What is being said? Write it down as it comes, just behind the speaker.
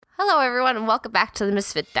Hello, everyone, and welcome back to the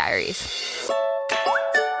Misfit Diaries.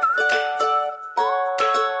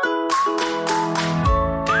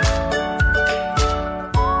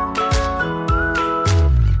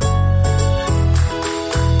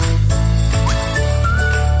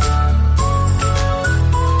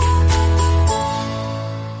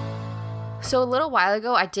 So a little while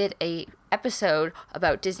ago, I did a episode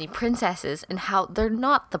about Disney princesses and how they're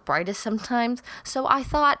not the brightest sometimes. So I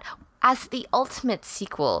thought, as the ultimate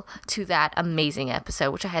sequel to that amazing episode,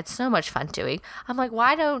 which I had so much fun doing, I'm like,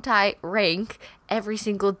 why don't I rank every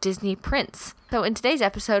single Disney prince? So in today's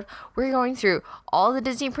episode, we're going through all the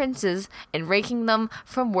Disney princes and ranking them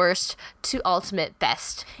from worst to ultimate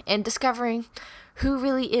best and discovering who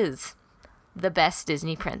really is the best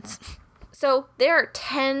Disney prince. So there are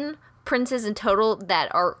 10 princes in total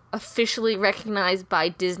that are officially recognized by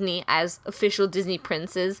Disney as official Disney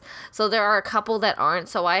princes. So there are a couple that aren't.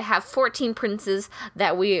 So I have 14 princes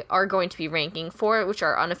that we are going to be ranking, 4 which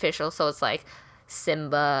are unofficial. So it's like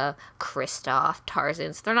Simba, Kristoff,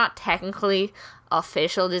 Tarzan. So they're not technically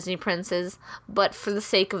official Disney princes, but for the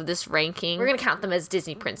sake of this ranking, we're going to count them as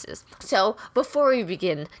Disney princes. So before we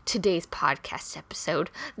begin today's podcast episode,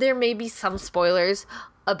 there may be some spoilers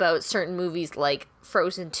about certain movies like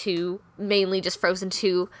Frozen 2, mainly just Frozen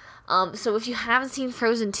 2. So if you haven't seen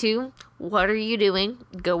Frozen 2, what are you doing?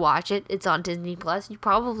 Go watch it. It's on Disney Plus. You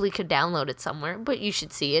probably could download it somewhere, but you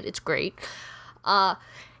should see it. It's great.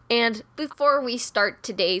 And before we start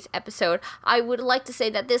today's episode, I would like to say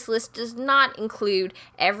that this list does not include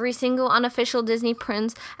every single unofficial Disney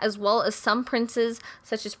prince, as well as some princes,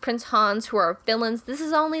 such as Prince Hans, who are villains. This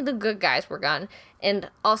is only the good guys we're gone, and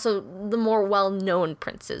also the more well-known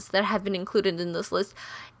princes that have been included in this list.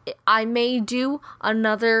 I may do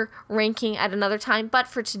another ranking at another time, but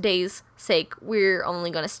for today's sake, we're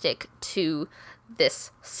only going to stick to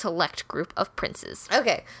this select group of princes.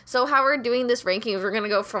 Okay, so how we're doing this ranking is we're going to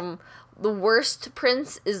go from the worst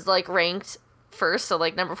prince is like ranked first, so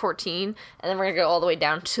like number 14, and then we're going to go all the way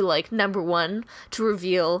down to like number 1 to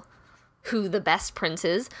reveal who the best prince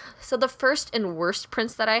is. So the first and worst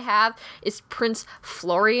prince that I have is Prince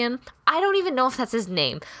Florian. I don't even know if that's his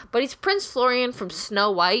name, but he's Prince Florian from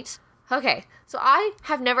Snow White. Okay, so I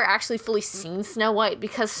have never actually fully seen Snow White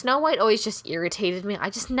because Snow White always just irritated me. I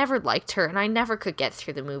just never liked her, and I never could get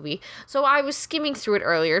through the movie. So I was skimming through it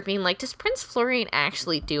earlier, being like, does Prince Florian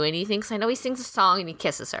actually do anything? Because I know he sings a song and he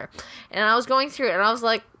kisses her. And I was going through it, and I was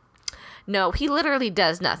like, no, he literally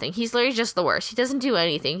does nothing. He's literally just the worst. He doesn't do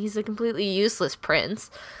anything. He's a completely useless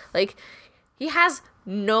prince. Like, he has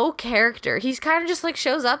no character. He's kind of just like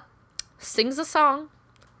shows up, sings a song,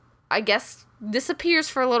 I guess disappears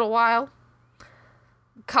for a little while,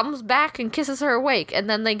 comes back and kisses her awake, and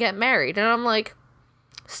then they get married. And I'm like,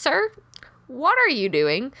 sir, what are you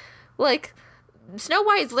doing? Like, Snow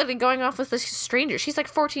White is literally going off with this stranger. She's like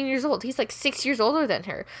 14 years old. He's like 6 years older than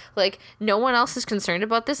her. Like, no one else is concerned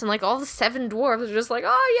about this. And like all the 7 dwarves are just like,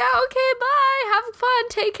 oh yeah, okay, bye, have fun,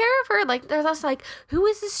 take care of her. Like, they're just like, who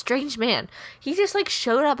is this strange man? He just like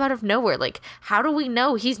showed up out of nowhere. Like, how do we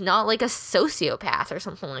know he's not like a sociopath or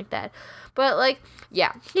something like that? But like,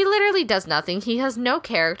 yeah, he literally does nothing. He has no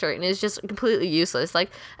character and is just completely useless. Like,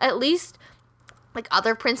 at least like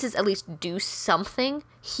other princes at least do something.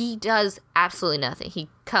 He does absolutely nothing. He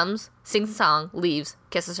comes, sings a song, leaves,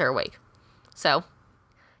 kisses her awake. So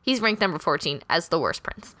he's ranked number 14 as the worst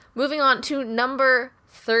prince. Moving on to number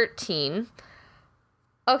 13.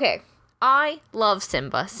 Okay, I love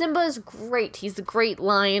Simba. Simba is great. He's a great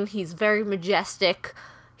lion. He's very majestic.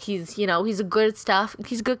 He's, you know, he's a good stuff.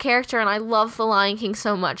 He's a good character, and I love the Lion King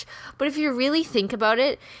so much. But if you really think about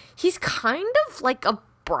it, he's kind of like a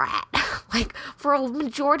brat. Like, for a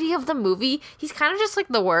majority of the movie, he's kind of just like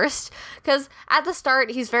the worst, because at the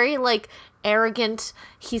start he's very like arrogant,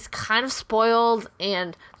 he's kind of spoiled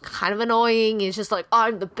and kind of annoying. He's just like,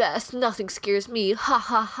 I'm the best, nothing scares me, ha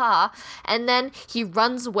ha ha. And then he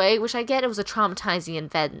runs away, which I get, it was a traumatizing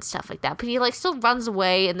event and stuff like that, but he like still runs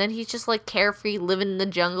away, and then he's just like carefree, living in the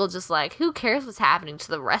jungle, just like, who cares what's happening to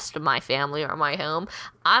the rest of my family or my home?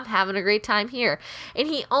 I'm having a great time here. And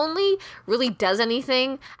he only really does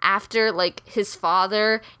anything after like his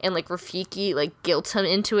father and like Rafiki like guilt him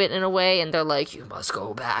into it in a way, and they're like, you must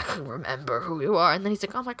go back and remember who you are. And then he's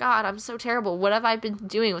like, oh my god, I'm so terrible, what have I been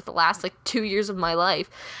doing with the last like 2 years of my life?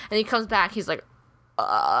 And he comes back, he's like,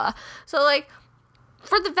 so like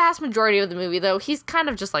for the vast majority of the movie though, he's kind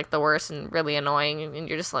of just like the worst and really annoying, and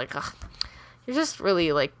you're just like, ugh, you're just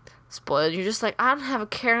really like spoiled. You're just like, I don't have a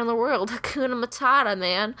care in the world. Hakuna Matata,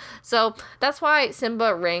 man. So that's why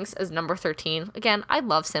Simba ranks as number 13. Again, I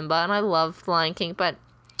love Simba and I love The Lion King, but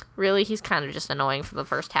Really, he's kind of just annoying for the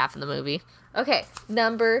first half of the movie. Okay,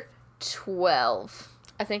 number 12.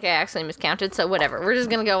 I think I accidentally miscounted, so whatever. We're just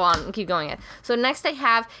going to go on and keep going. So next I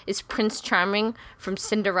have is Prince Charming from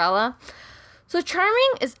Cinderella. So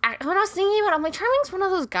Charming is, when I was thinking about it, I'm like, Charming's one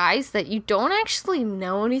of those guys that you don't actually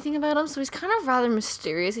know anything about him, so he's kind of rather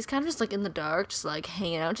mysterious. He's kind of just, like, in the dark, just, like,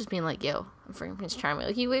 hanging out, just being like, yo, I'm freaking Prince Charming.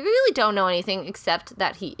 Like, you really don't know anything except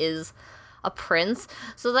that he is a prince.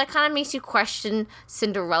 So that kind of makes you question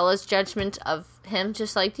Cinderella's judgment of him.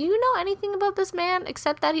 Just like, do you know anything about this man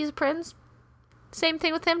except that he's a prince? Same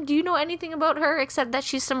thing with him. Do you know anything about her except that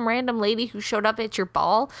she's some random lady who showed up at your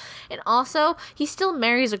ball? And also, he still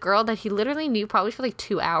marries a girl that he literally knew probably for like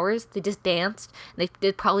 2 hours. They just danced. And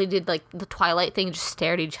they probably did like the Twilight thing, just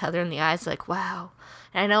stared at each other in the eyes like, wow.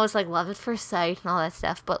 And I know it's like love at first sight and all that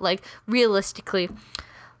stuff, but like realistically,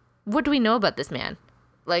 what do we know about this man?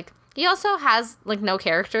 Like, he also has like no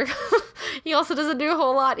character. He also doesn't do a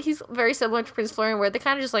whole lot. He's very similar to Prince Florian, where they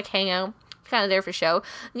kind of just like hang out. Kind of there for show.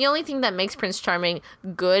 The only thing that makes Prince Charming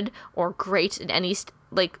good or great in any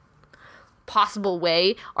like possible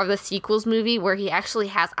way are the sequels movie, where he actually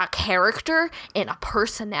has a character and a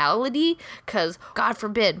personality, because God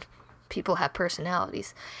forbid people have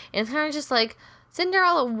personalities. And it's kind of just like,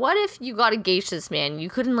 Cinderella, what if you got engaged to this man, you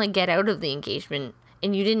couldn't like get out of the engagement,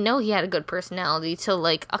 and you didn't know he had a good personality till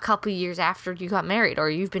like a couple years after you got married, or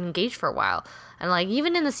you've been engaged for a while. And like,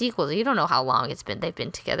 even in the sequels, you don't know how long they've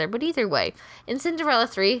been together, but either way, in Cinderella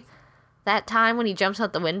 3, that time when he jumps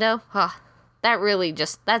out the window,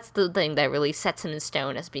 that's the thing that really sets him in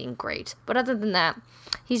stone as being great. But other than that,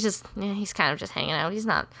 he's kind of just hanging out. He's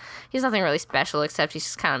nothing really special, except he's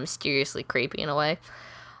just kind of mysteriously creepy in a way.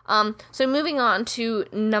 So moving on to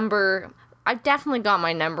I definitely got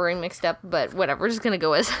my numbering mixed up, but whatever. We're just going to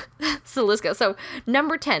go as so let's go. So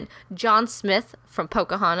number 10, John Smith from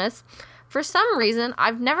Pocahontas. For some reason,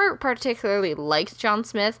 I've never particularly liked John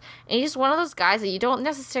Smith, and he's just one of those guys that you don't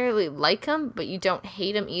necessarily like him, but you don't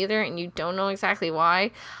hate him either, and you don't know exactly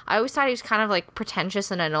why. I always thought he was kind of like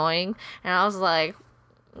pretentious and annoying, and I was like,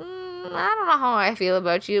 I don't know how I feel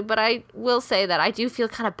about you, but I will say that I do feel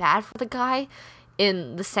kind of bad for the guy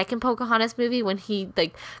in the second Pocahontas movie, when he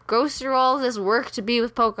like goes through all this work to be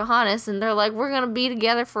with Pocahontas, and they're like, we're gonna be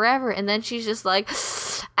together forever, and then she's just like,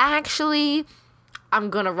 actually, I'm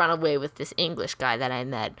gonna run away with this English guy that I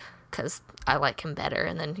met because I like him better.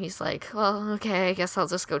 And then he's like, well, okay, I guess I'll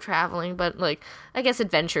just go traveling. But like, I guess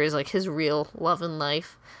adventure is like his real love in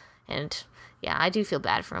life. And yeah, I do feel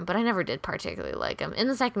bad for him, but I never did particularly like him. In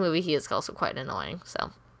the second movie, he is also quite annoying.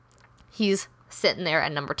 So he's sitting there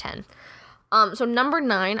at number 10. So number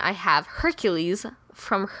 9, I have Hercules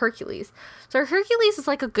from Hercules. So Hercules is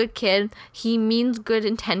like a good kid. He means good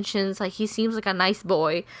intentions. Like, he seems like a nice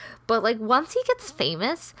boy. But like, once he gets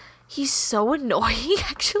famous, he's so annoying,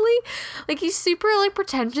 actually. Like, he's super, like,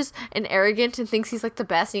 pretentious and arrogant and thinks he's, like, the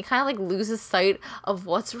best. And he kind of, like, loses sight of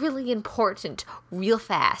what's really important real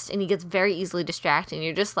fast. And he gets very easily distracted. And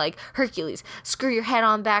you're just like, Hercules, screw your head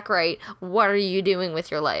on back right. What are you doing with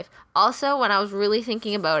your life? Also, when I was really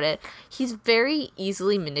thinking about it, he's very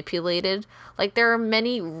easily manipulated. Like, there are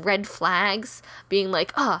many red flags being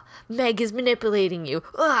like, Meg is manipulating you.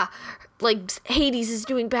 Like, Hades is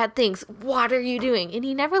doing bad things. What are you doing? And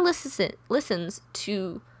he never listens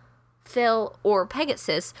to Phil or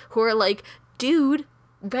Pegasus, who are like, dude,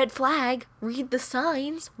 red flag, read the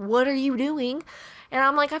signs. What are you doing? And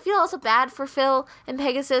I'm like, I feel also bad for Phil and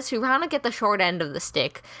Pegasus, who kind of get the short end of the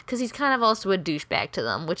stick, because he's kind of also a douchebag to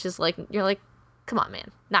them, which is like, you're like, come on,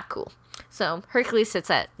 man, not cool. So Hercules sits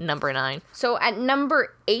at number 9. So at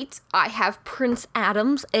number 8, I have Prince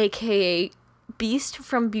Adams, aka Beast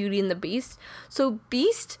from Beauty and the Beast. So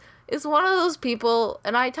Beast is one of those people,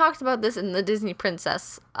 and I talked about this in the Disney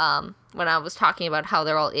Princess when I was talking about how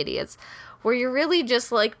they're all idiots, where you're really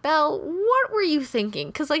just like, Belle, what were you thinking?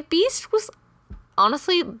 Because like, Beast was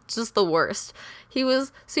honestly just the worst. He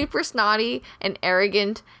was super snotty and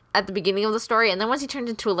arrogant at the beginning of the story, and then once he turned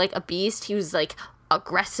into like a beast, he was like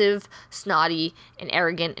aggressive, snotty, and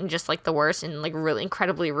arrogant, and just like the worst, and like really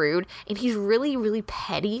incredibly rude. And he's really, really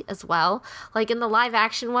petty as well. Like in the live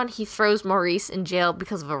action one, he throws Maurice in jail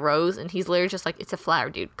because of a rose, and he's literally just like, it's a flower,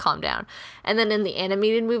 dude, calm down. And then in the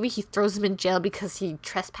animated movie, he throws him in jail because he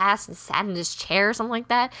trespassed and sat in his chair or something like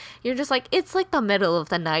that. You're just like, it's like the middle of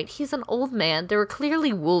the night. He's an old man. There were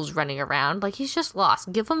clearly wolves running around. Like, he's just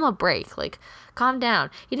lost. Give him a break. Like, calm down.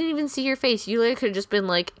 He didn't even see your face. You literally could have just been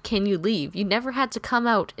like, can you leave? You never had to come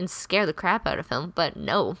out and scare the crap out of him, but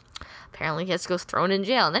no. Apparently he goes thrown in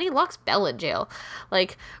jail, and then he locks Belle in jail.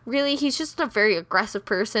 Like, really, he's just a very aggressive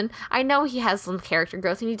person. I know he has some character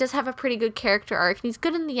growth, and he does have a pretty good character arc, and he's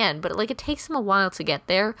good in the end, but, like, it takes him a while to get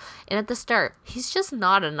there, and at the start, he's just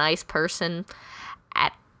not a nice person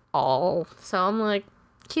at all. So I'm like,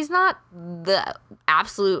 he's not the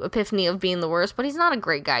absolute epiphany of being the worst, but he's not a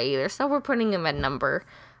great guy either, so we're putting him at number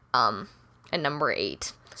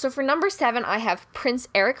 8. So for number 7, I have Prince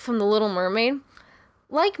Eric from The Little Mermaid.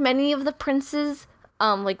 Like many of the princes,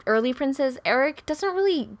 like early princes, Eric doesn't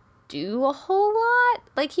really do a whole lot.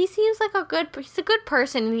 Like, he seems like he's a good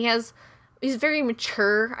person, and he's very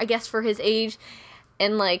mature, I guess, for his age,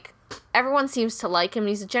 and, like, everyone seems to like him.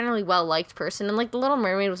 He's a generally well-liked person, and, like, The Little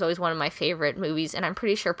Mermaid was always one of my favorite movies, and I'm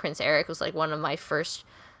pretty sure Prince Eric was, like, one of my first,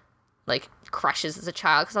 like, crushes as a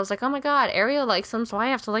child, because I was like, oh my god, Ariel likes him, so I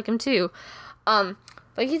have to like him too. Like,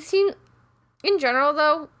 he seemed, in general,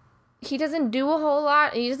 though, he doesn't do a whole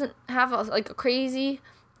lot, and he doesn't have, a crazy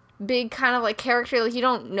big kind of, like, character. Like, you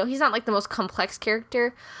don't know, he's not, like, the most complex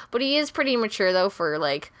character, but he is pretty mature, though, for,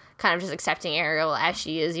 like, kind of just accepting Ariel as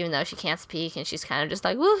she is, even though she can't speak, and she's kind of just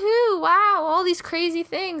like, woohoo, wow, all these crazy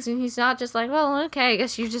things, and he's not just like, well, okay, I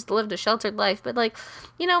guess you just lived a sheltered life, but, like,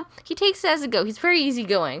 you know, he takes it as it goes. He's very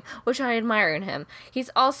easygoing, which I admire in him. He's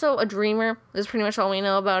also a dreamer. That's pretty much all we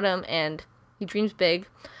know about him, and he dreams big.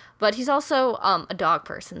 But he's also a dog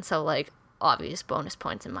person, so, like, obvious bonus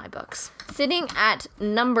points in my books. Sitting at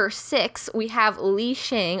number 6, we have Li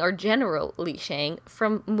Shang, or General Li Shang,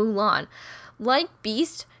 from Mulan. Like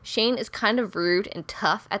Beast, Shane is kind of rude and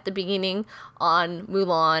tough at the beginning on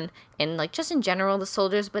Mulan, and, like, just in general, the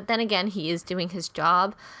soldiers, but then again, he is doing his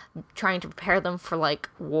job, trying to prepare them for, like,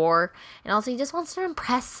 war, and also he just wants to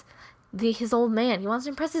impress his old man. He wants to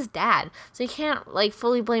impress his dad, so you can't, like,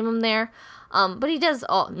 fully blame him there. But he does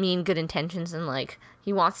all mean good intentions, and, like,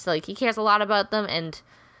 he wants to, like, he cares a lot about them, and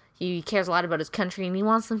he cares a lot about his country, and he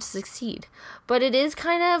wants them to succeed. But it is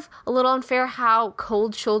kind of a little unfair how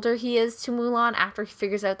cold-shouldered he is to Mulan after he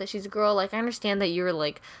figures out that she's a girl. Like, I understand that you're,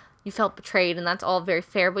 like, you felt betrayed, and that's all very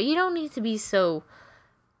fair, but you don't need to be so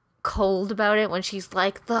cold about it when she's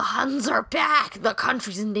like, the Huns are back, the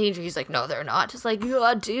country's in danger. He's like, no, they're not. Just like,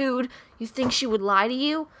 yeah, dude, you think she would lie to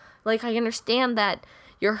you? Like, I understand that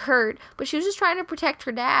you're hurt, but she was just trying to protect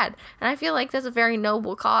her dad, and I feel like that's a very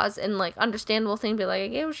noble cause and, like, understandable thing to be like, I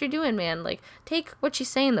get what you're doing, man. Like, take what she's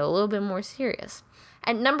saying, though, a little bit more serious.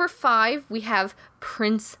 At number 5, we have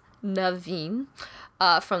Prince Naveen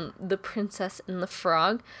from The Princess and the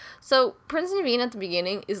Frog. So Prince Naveen at the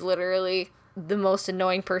beginning is literally the most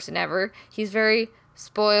annoying person ever. He's very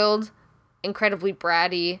spoiled, incredibly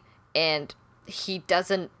bratty, and he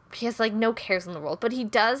has, like, no cares in the world. But he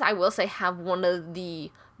does, I will say, have one of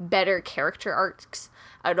the better character arcs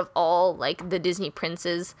out of all, like, the Disney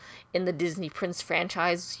princes in the Disney Prince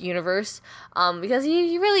franchise universe. Because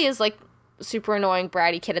he really is, like, super annoying,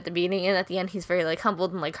 bratty kid at the beginning, and at the end he's very, like,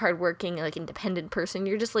 humbled and, like, hardworking and, like, independent person.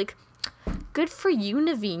 You're just like, good for you,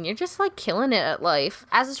 Naveen. You're just, like, killing it at life.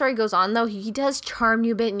 As the story goes on, though, he does charm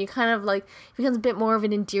you a bit, and you kind of, like, becomes a bit more of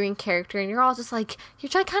an endearing character, and you're all just, like, you're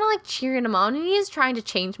kind of, like, cheering him on, and he is trying to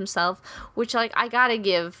change himself, which, like, I gotta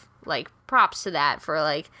give, like, props to that for,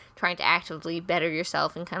 like, trying to actively better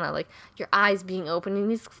yourself and kind of, like, your eyes being open, and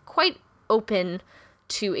he's quite open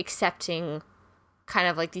to accepting kind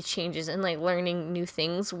of, like, these changes and, like, learning new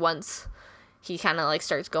things once he kind of, like,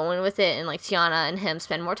 starts going with it, and, like, Tiana and him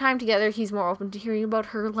spend more time together. He's more open to hearing about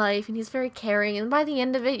her life, and he's very caring, and by the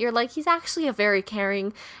end of it, you're like, he's actually a very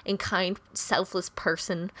caring and kind, selfless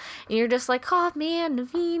person, and you're just like, oh, man,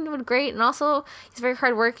 Naveen, what great, and also, he's very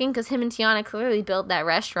hardworking, because him and Tiana clearly built that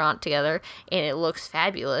restaurant together, and it looks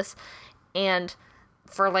fabulous, and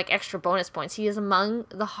for, like, extra bonus points, he is among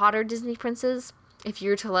the hotter Disney princes. If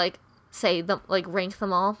you're to, like, say them, like, rank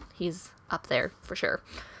them all, he's up there, for sure.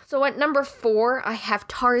 So at number 4, I have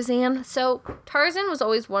Tarzan. So Tarzan was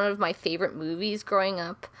always one of my favorite movies growing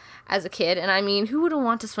up as a kid. And I mean, who wouldn't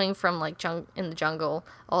want to swing from, like, in the jungle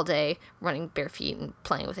all day, running bare feet and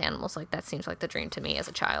playing with animals? Like, that seems like the dream to me as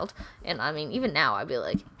a child. And I mean, even now, I'd be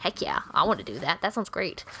like, heck yeah, I want to do that. That sounds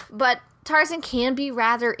great. But Tarzan can be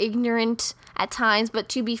rather ignorant at times, but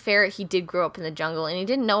to be fair, he did grow up in the jungle, and he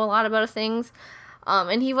didn't know a lot about things.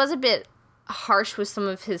 And he was a bit harsh with some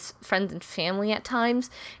of his friends and family at times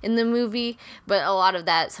in the movie, but a lot of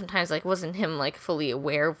that sometimes, like, wasn't him, like, fully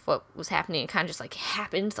aware of what was happening. It kind of just, like,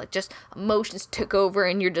 happened, like, just emotions took over,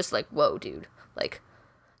 and you're just like, whoa, dude, like,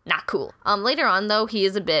 not cool. Later on, though, he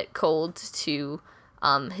is a bit cold to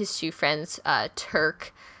his two friends,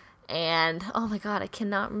 Turk and oh my god, I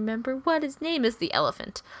cannot remember what his name is. The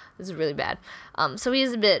elephant. This is really bad. So he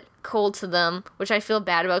is a bit cold to them, which I feel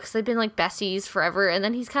bad about because they've been like besties forever, and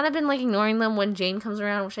then he's kind of been like ignoring them when Jane comes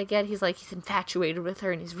around, which I get. He's infatuated with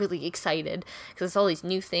her and he's really excited because it's all these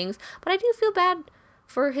new things. But I do feel bad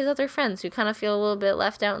for his other friends who kind of feel a little bit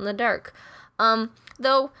left out in the dark.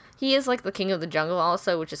 Though he is like the king of the jungle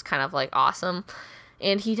also, which is kind of like awesome.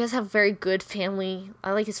 And he does have very good family.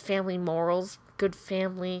 I like his family morals, good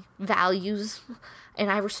family values, and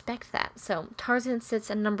I respect that. So Tarzan sits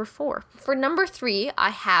at number 4. For number 3, I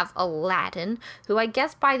have Aladdin, who I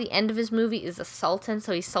guess by the end of his movie is a sultan,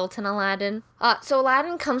 so he's Sultan Aladdin. So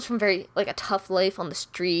Aladdin comes from very like a tough life on the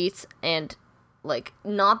streets and like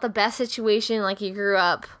not the best situation. Like he grew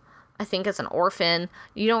up, I think, as an orphan.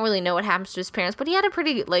 You don't really know what happens to his parents, but he had a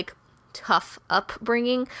pretty like tough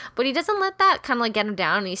upbringing, but he doesn't let that kind of like get him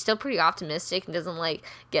down, and he's still pretty optimistic and doesn't like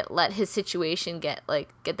let his situation get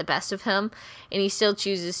the best of him, and he still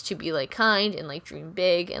chooses to be like kind and like dream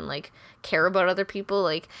big and like care about other people.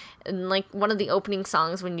 Like and like one of the opening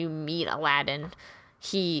songs when you meet Aladdin,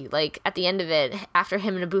 he like at the end of it, after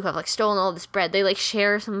him and Abu have like stolen all this bread, they like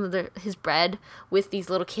share some of his bread with these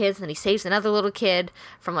little kids, and then he saves another little kid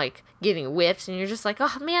from like getting whipped, and you're just like,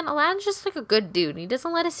 oh man, Aladdin's just like a good dude, and he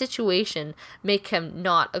doesn't let his situation make him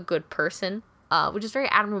not a good person, which is very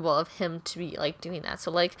admirable of him to be like doing that. So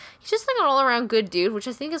like he's just like an all-around good dude, which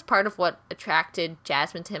I think is part of what attracted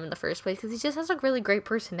Jasmine to him in the first place, because he just has a really great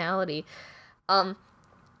personality.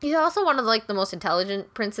 He's also one of like the most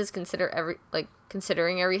intelligent princes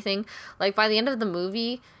considering everything. Like by the end of the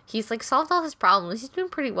movie, he's like solved all his problems. He's doing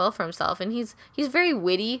pretty well for himself, and he's very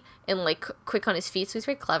witty and like quick on his feet, so he's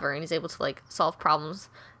very clever and he's able to like solve problems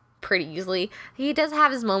pretty easily. He does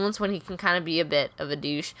have his moments when he can kind of be a bit of a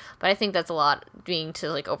douche, but I think that's a lot being to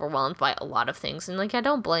like overwhelmed by a lot of things, and like I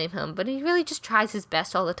don't blame him, but he really just tries his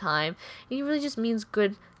best all the time, and he really just means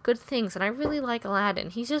good things, and I really like Aladdin.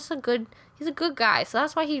 He's a good guy, so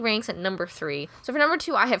that's why he ranks at number 3. So for number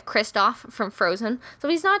 2, I have Kristoff from Frozen. So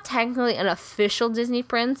he's not technically an official Disney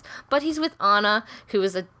prince, but he's with Anna, who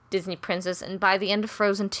is a Disney princess, and by the end of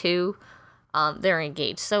Frozen 2, they're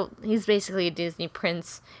engaged. So he's basically a Disney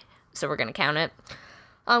prince, so we're gonna count it.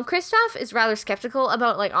 Kristoff is rather skeptical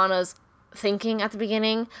about like Anna's thinking at the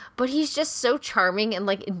beginning, but he's just so charming and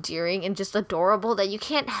like endearing and just adorable that you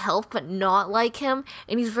can't help but not like him,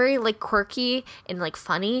 and he's very like quirky and like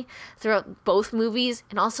funny throughout both movies.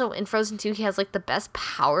 And also in Frozen 2 he has like the best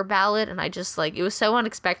power ballad, and I just like, it was so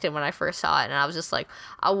unexpected when I first saw it, and I was just like,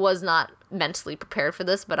 I was not mentally prepared for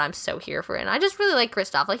this, but I'm so here for it. And I just really like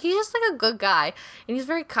Kristoff. Like he's just like a good guy, and he's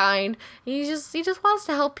very kind, and he just wants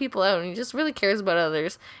to help people out, and he just really cares about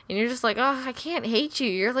others, and you're just like, oh, I can't hate you,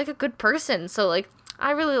 you're like a good person. So like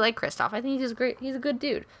I really like Kristoff. I think he's great. He's a good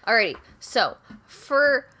dude. Alrighty, so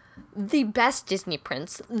for the best Disney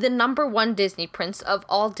prince, the number 1 Disney prince of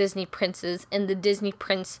all Disney princes in the Disney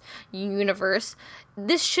Prince universe,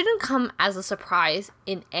 this shouldn't come as a surprise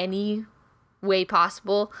in any way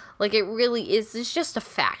possible. Like it really is. It's just a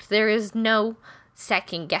fact. There is no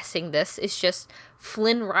second guessing this. It's just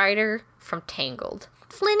Flynn Rider from Tangled.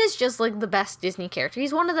 Flynn is just like the best Disney character.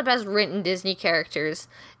 He's one of the best written Disney characters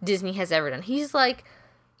Disney has ever done.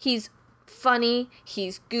 He's funny,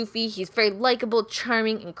 he's goofy, he's very likable,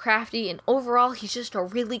 charming, and crafty, and overall he's just a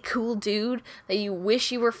really cool dude that you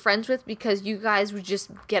wish you were friends with, because you guys would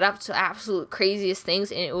just get up to absolute craziest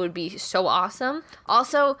things and it would be so awesome.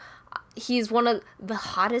 Also, he's one of the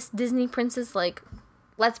hottest Disney princes. Like,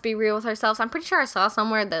 let's be real with ourselves. I'm pretty sure I saw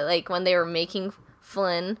somewhere that like when they were making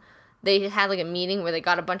Flynn, they had like a meeting where they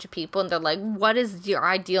got a bunch of people and they're like, what is your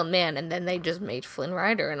ideal man? And then they just made Flynn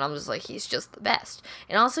Rider, and I'm just like, he's just the best.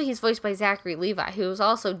 And also he's voiced by Zachary Levi, who is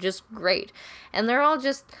also just great. And they're all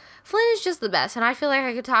just, Flynn is just the best. And I feel like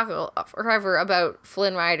I could talk forever about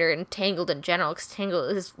Flynn Rider and Tangled in general, because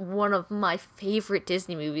Tangled is one of my favorite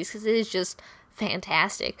Disney movies, because it is just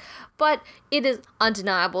fantastic. But it is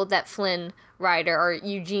undeniable that Flynn Rider, or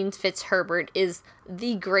Eugene Fitzherbert, is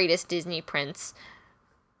the greatest Disney prince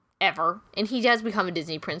ever, and he does become a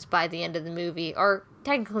Disney prince by the end of the movie, or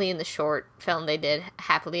technically in the short film they did,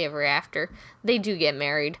 Happily Ever After. They do get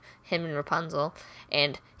married, him and Rapunzel,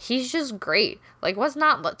 and he's just great. Like, what's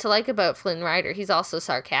not to like about Flynn Rider? He's also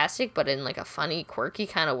sarcastic, but in like a funny, quirky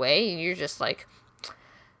kind of way, and you're just like,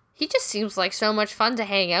 he just seems like so much fun to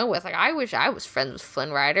hang out with. Like, I wish I was friends with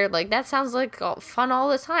Flynn Rider. Like, that sounds like fun all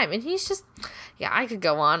the time, and he's just, yeah, I could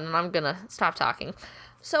go on, and I'm gonna stop talking.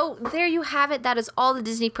 So there you have it. That is all the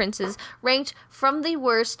Disney princes ranked from the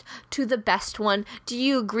worst to the best one. Do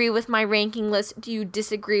you agree with my ranking list? Do you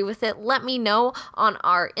disagree with it? Let me know on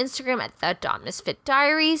our Instagram at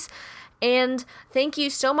the.misfitdiaries. And thank you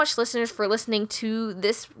so much, listeners, for listening to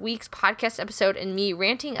this week's podcast episode and me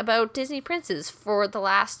ranting about Disney princes for the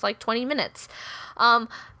last 20 minutes.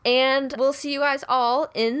 And we'll see you guys all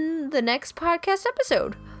in the next podcast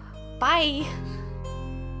episode. Bye.